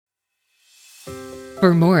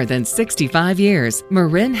For more than 65 years,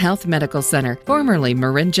 Marin Health Medical Center, formerly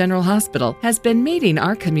Marin General Hospital, has been meeting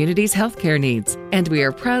our community's healthcare needs, and we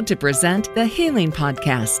are proud to present the Healing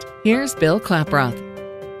Podcast. Here's Bill Klaproth.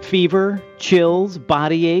 Fever, chills,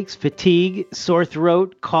 body aches, fatigue, sore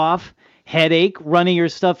throat, cough, headache, runny or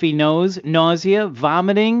stuffy nose, nausea,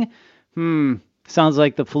 vomiting. Sounds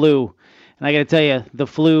like the flu. And I got to tell you, the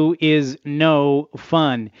flu is no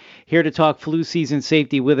fun. Here to talk flu season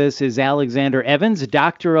safety with us is Alexander Evans,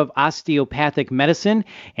 doctor of osteopathic medicine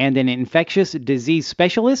and an infectious disease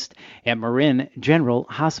specialist at Marin General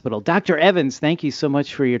Hospital. Dr. Evans, thank you so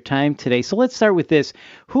much for your time today. So let's start with this.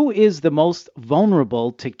 Who is the most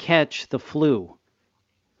vulnerable to catch the flu?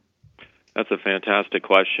 That's a fantastic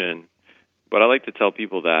question. But I like to tell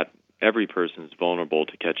people that every person is vulnerable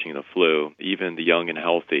to catching the flu, even the young and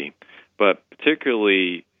healthy. But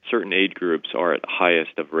particularly certain age groups are at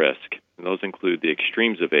highest of risk. And those include the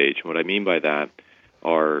extremes of age. What I mean by that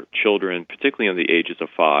are children, particularly on the ages of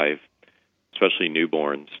 5, especially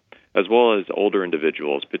newborns, as well as older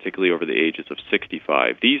individuals, particularly over the ages of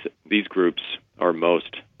 65. These groups are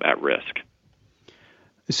most at risk.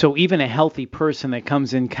 So even a healthy person that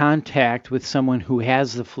comes in contact with someone who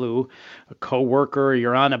has the flu, a coworker,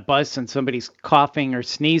 you're on a bus and somebody's coughing or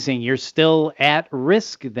sneezing, you're still at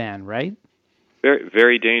risk then, right? Very,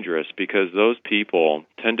 very dangerous, because those people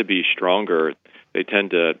tend to be stronger. They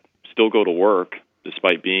tend to still go to work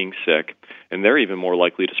despite being sick, and they're even more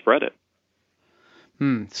likely to spread it.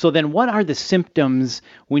 So then what are the symptoms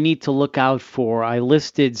we need to look out for? I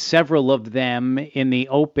listed several of them in the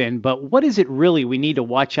open, but what is it really we need to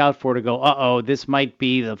watch out for to go, this might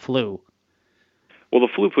be the flu? Well, the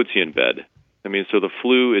flu puts you in bed. So the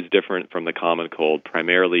flu is different from the common cold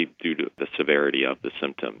primarily due to the severity of the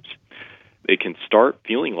symptoms. It can start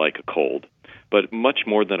feeling like a cold, but much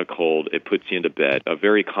more than a cold, it puts you into bed. A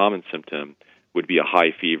very common symptom would be a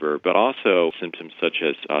high fever, but also symptoms such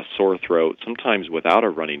as sore throat, sometimes without a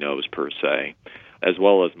runny nose per se, as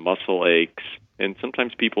well as muscle aches, and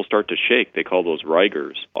sometimes people start to shake. They call those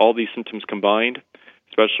rigors. All these symptoms combined,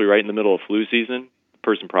 especially right in the middle of flu season, the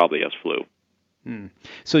person probably has flu.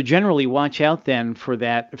 So generally watch out then for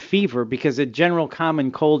that fever, because a general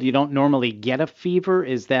common cold, you don't normally get a fever.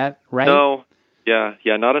 Is that right? No.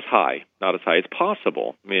 Yeah, not as high. Not as high. It's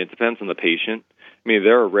possible. It depends on the patient.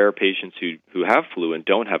 There are rare patients who have flu and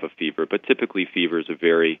don't have a fever, but typically fever is a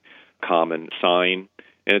very common sign,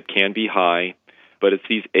 and it can be high, but it's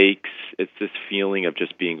these aches, it's this feeling of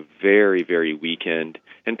just being very, very weakened,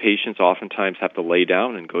 and patients oftentimes have to lay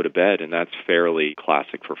down and go to bed, and that's fairly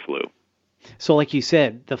classic for flu. So like you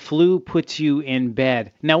said, the flu puts you in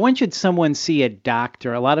bed. Now, when should someone see a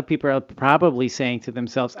doctor? A lot of people are probably saying to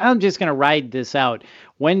themselves, I'm just going to ride this out.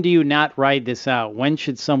 When do you not ride this out? When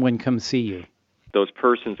should someone come see you? Those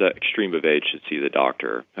persons at extreme of age should see the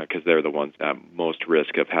doctor, because they're the ones at most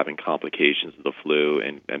risk of having complications of the flu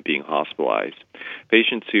and being hospitalized.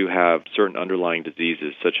 Patients who have certain underlying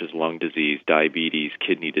diseases such as lung disease, diabetes,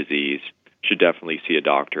 kidney disease should definitely see a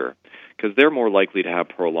doctor, because they're more likely to have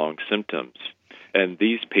prolonged symptoms. And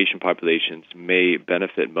these patient populations may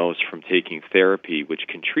benefit most from taking therapy which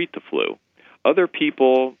can treat the flu. Other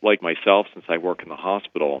people, like myself, since I work in the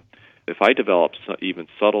hospital, if I develop even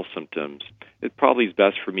subtle symptoms, it probably is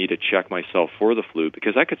best for me to check myself for the flu,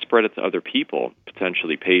 because I could spread it to other people,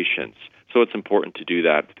 potentially patients. So it's important to do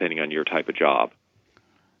that depending on your type of job.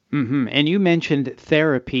 And you mentioned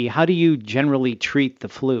therapy. How do you generally treat the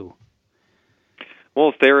flu?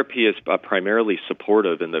 Well, therapy is primarily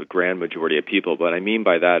supportive in the grand majority of people. What I mean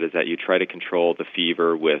by that is that you try to control the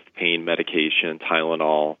fever with pain medication,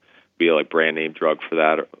 Tylenol, be like brand name drug for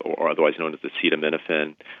that, or otherwise known as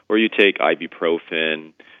acetaminophen, or you take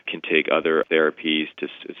ibuprofen, can take other therapies to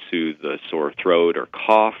soothe the sore throat or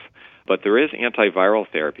cough. But there is antiviral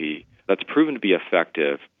therapy that's proven to be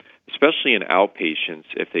effective, especially in outpatients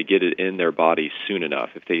if they get it in their body soon enough.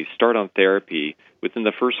 If they start on therapy within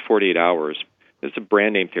the first 48 hours, it's a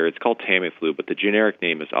brand name therapy. It's called Tamiflu, but the generic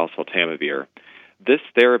name is oseltamivir. This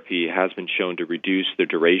therapy has been shown to reduce the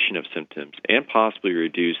duration of symptoms and possibly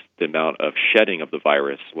reduce the amount of shedding of the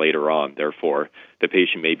virus later on. Therefore, the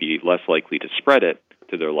patient may be less likely to spread it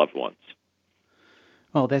to their loved ones.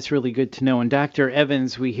 Oh, that's really good to know. And Dr.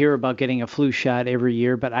 Evans, we hear about getting a flu shot every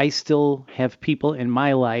year, but I still have people in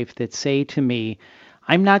my life that say to me,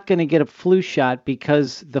 I'm not going to get a flu shot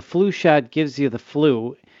because the flu shot gives you the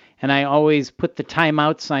flu. And I always put the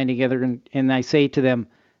timeout sign together and I say to them,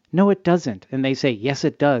 no, it doesn't. And they say, yes,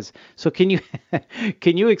 it does. So can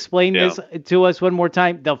you explain this to us one more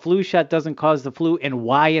time? The flu shot doesn't cause the flu, and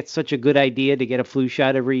why it's such a good idea to get a flu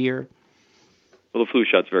shot every year? Well, the flu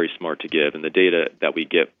shot's very smart to give, and the data that we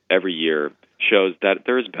get every year shows that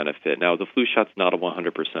there is benefit. Now, the flu shot's not a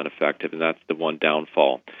 100% effective, and that's the one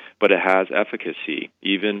downfall, but it has efficacy.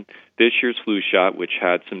 Even this year's flu shot, which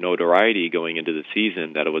had some notoriety going into the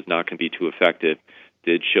season that it was not going to be too effective,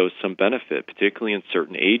 did show some benefit, particularly in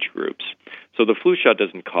certain age groups. So the flu shot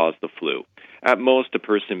doesn't cause the flu. At most, a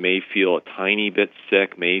person may feel a tiny bit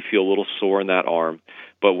sick, may feel a little sore in that arm,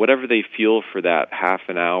 but whatever they feel for that half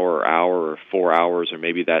an hour or 4 hours or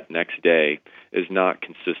maybe that next day is not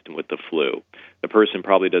consistent with the flu. The person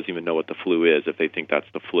probably doesn't even know what the flu is if they think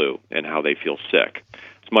that's the flu and how they feel sick.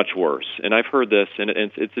 It's much worse. And I've heard this, and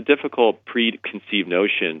it's a difficult preconceived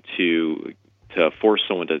notion to force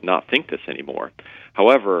someone to not think this anymore.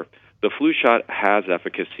 However, the flu shot has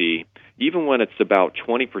efficacy. Even when it's about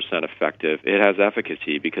 20% effective, it has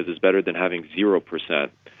efficacy because it's better than having 0%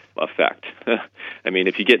 effect. I mean,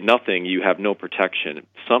 if you get nothing, you have no protection.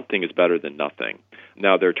 Something is better than nothing.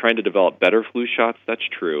 Now, they're trying to develop better flu shots. That's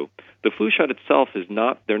true. The flu shot itself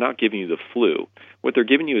they're not giving you the flu. What they're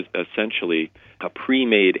giving you is essentially a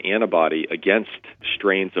pre-made antibody against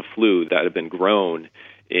strains of flu that have been grown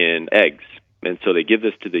in eggs. And so they give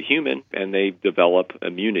this to the human, and they develop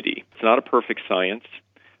immunity. It's not a perfect science,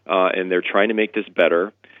 and they're trying to make this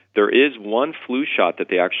better. There is one flu shot that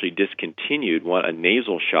they actually discontinued, a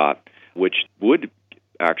nasal shot, which would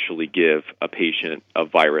actually give a patient a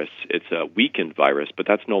virus. It's a weakened virus, but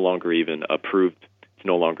that's no longer even approved. It's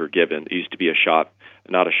no longer given. It used to be a shot,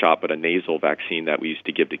 not a shot, but a nasal vaccine that we used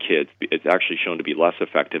to give to kids. It's actually shown to be less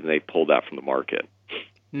effective, and they pulled that from the market.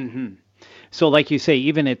 Mm-hmm. So like you say,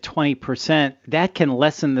 even at 20%, that can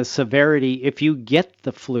lessen the severity if you get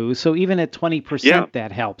the flu. So even at 20%,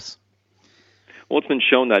 that helps. Well, it's been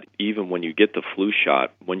shown that even when you get the flu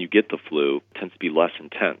shot, when you get the flu, it tends to be less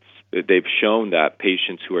intense. They've shown that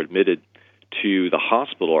patients who are admitted to the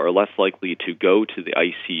hospital are less likely to go to the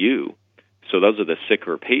ICU. So those are the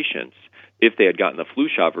sicker patients if they had gotten the flu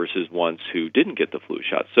shot versus ones who didn't get the flu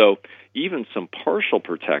shot. So even some partial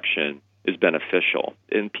protection is beneficial.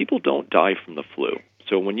 And people don't die from the flu.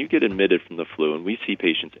 So when you get admitted from the flu, and we see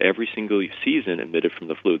patients every single season admitted from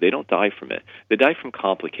the flu, they don't die from it. They die from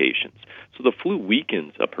complications. So the flu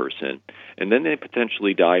weakens a person, and then they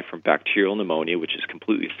potentially die from bacterial pneumonia, which is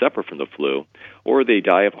completely separate from the flu, or they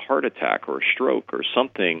die of a heart attack or a stroke or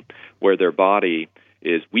something where their body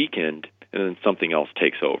is weakened and then something else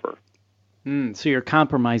takes over. So you're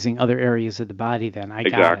compromising other areas of the body then. I got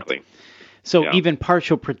it. Exactly. So even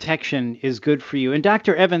partial protection is good for you. And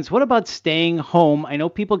Dr. Evans, what about staying home? I know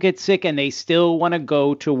people get sick and they still want to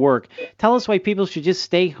go to work. Tell us why people should just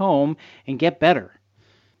stay home and get better.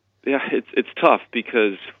 Yeah, it's tough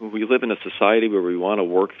because we live in a society where we want to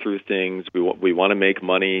work through things. We want to make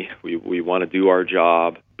money. We want to do our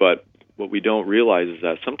job. But what we don't realize is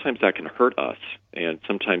that sometimes that can hurt us. And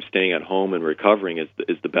sometimes staying at home and recovering is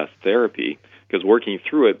the best therapy, because working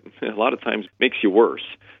through it a lot of times makes you worse.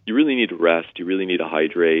 You really need to rest. You really need to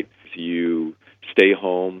hydrate. If you stay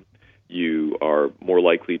home, you are more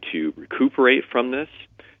likely to recuperate from this.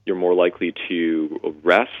 You're more likely to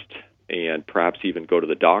rest and perhaps even go to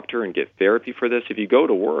the doctor and get therapy for this. If you go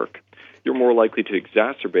to work, you're more likely to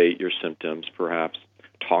exacerbate your symptoms, perhaps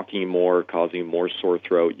talking more, causing more sore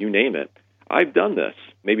throat, you name it. I've done this,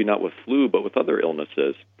 maybe not with flu, but with other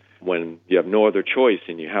illnesses, when you have no other choice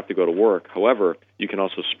and you have to go to work. However, you can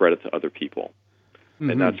also spread it to other people.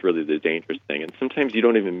 And that's really the dangerous thing. And sometimes you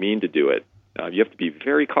don't even mean to do it. You have to be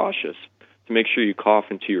very cautious to make sure you cough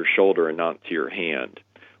into your shoulder and not to your hand.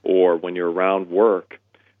 Or when you're around work,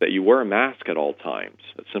 that you wear a mask at all times.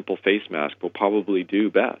 A simple face mask will probably do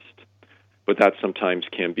best. But that sometimes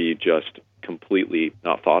can be just completely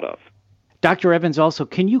not thought of. Dr. Evans, also,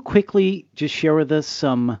 can you quickly just share with us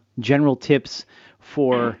some general tips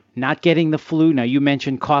for not getting the flu? Now, you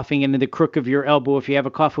mentioned coughing into the crook of your elbow if you have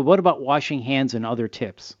a cough. But what about washing hands and other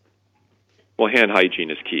tips? Well, hand hygiene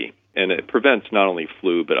is key, and it prevents not only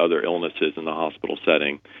flu but other illnesses in the hospital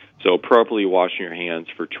setting. So properly washing your hands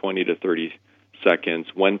for 20 to 30 seconds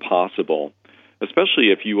when possible,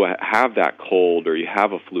 especially if you have that cold or you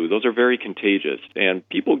have a flu. Those are very contagious, and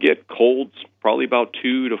people get colds probably about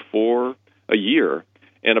 2 to 4 a year.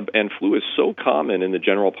 And flu is so common in the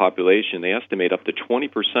general population, they estimate up to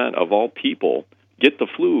 20% of all people get the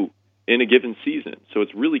flu in a given season. So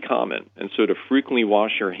it's really common. And so to frequently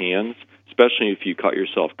wash your hands, especially if you caught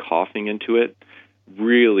yourself coughing into it,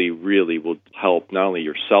 really, really will help not only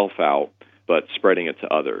yourself out, but spreading it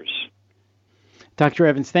to others. Dr.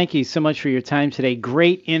 Evans, thank you so much for your time today.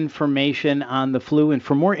 Great information on the flu. And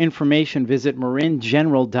for more information, visit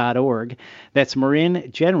maringeneral.org. That's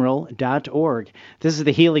maringeneral.org. This is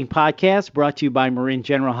the Healing Podcast brought to you by Marin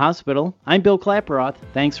General Hospital. I'm Bill Klaproth.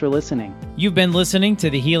 Thanks for listening. You've been listening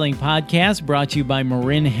to the Healing Podcast brought to you by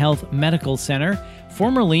Marin Health Medical Center,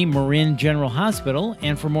 formerly Marin General Hospital.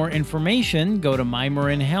 And for more information, go to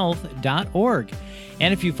mymarinhealth.org.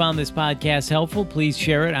 And if you found this podcast helpful, please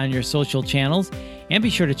share it on your social channels and be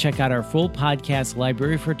sure to check out our full podcast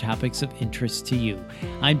library for topics of interest to you.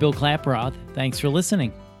 I'm Bill Klaproth. Thanks for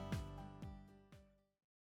listening.